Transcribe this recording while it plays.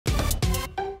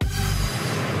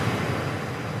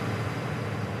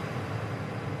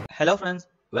Hello friends,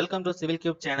 welcome to Civil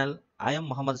Cube channel. I am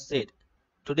Muhammad Said.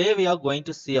 Today we are going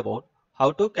to see about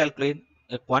how to calculate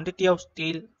a quantity of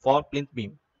steel for plinth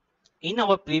beam. In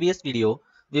our previous video,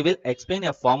 we will explain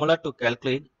a formula to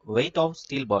calculate weight of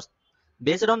steel bars.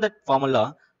 Based on that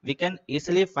formula, we can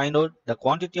easily find out the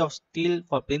quantity of steel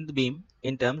for plinth beam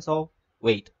in terms of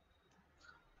weight.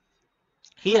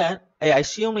 Here, I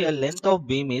assume a length of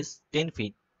beam is 10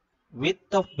 feet,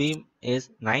 width of beam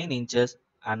is 9 inches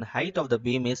and height of the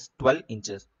beam is 12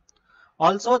 inches.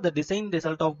 Also, the design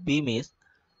result of beam is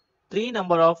 3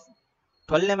 number of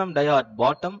 12 dia at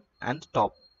bottom and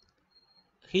top.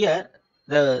 Here,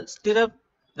 the stirrup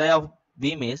dia of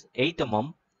beam is 8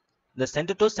 The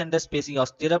center to center spacing of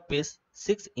stirrup is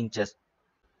 6 inches.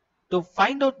 To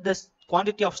find out the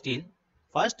quantity of steel,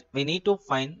 first we need to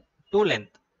find two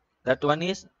length. That one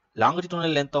is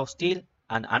longitudinal length of steel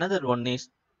and another one is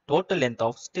total length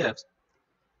of stirrups.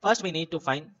 First we need to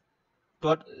find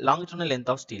longitudinal length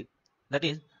of steel. That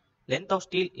is length of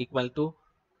steel equal to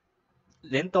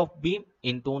length of beam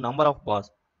into number of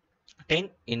bars. 10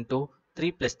 into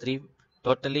 3 plus 3,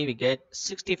 totally we get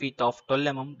 60 feet of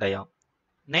 12 dia.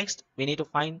 Next we need to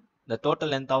find the total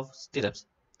length of stirrups.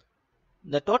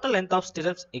 The total length of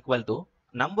stirrups equal to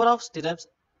number of stirrups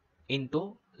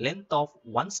into length of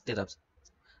one stirrups.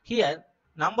 Here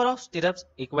number of stirrups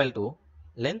equal to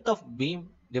length of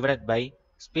beam divided by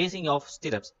spacing of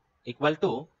stirrups equal to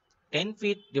 10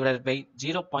 feet divided by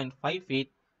 0.5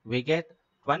 feet, we get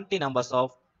 20 numbers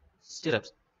of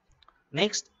stirrups.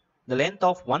 Next, the length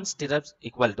of one stirrups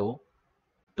equal to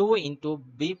 2 into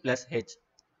B plus H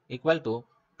equal to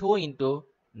 2 into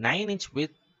 9-inch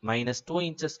width minus 2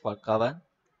 inches for cover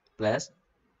plus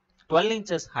 12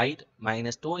 inches height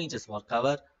minus 2 inches for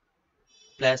cover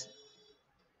plus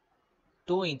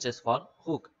 2 inches for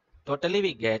hook. Totally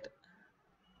we get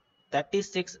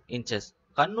 36 inches.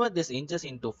 Convert this inches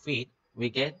into feet, we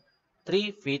get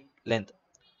 3 feet length.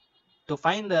 To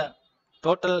find the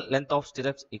total length of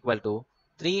stirrups equal to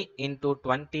 3 into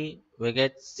 20, we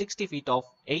get 60 feet of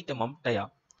 8 dia.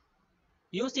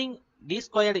 Using d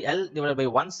squared L divided by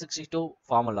 162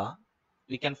 formula,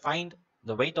 we can find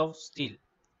the weight of steel.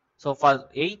 So for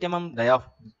 8 dia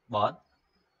bar,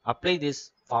 apply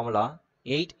this formula.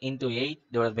 8 into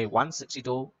 8 divided by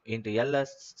 162 into L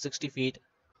as 60 feet.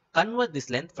 Convert this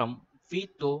length from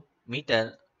feet to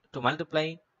meter to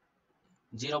multiply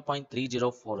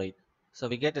 0.3048. So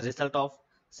we get a result of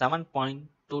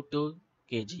 7.22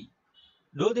 kg.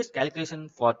 Do this calculation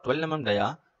for 12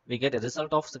 dia, we get a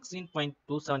result of 16.27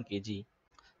 kg.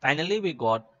 Finally, we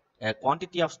got a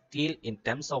quantity of steel in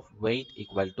terms of weight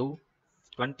equal to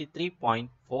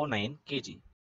 23.49 kg.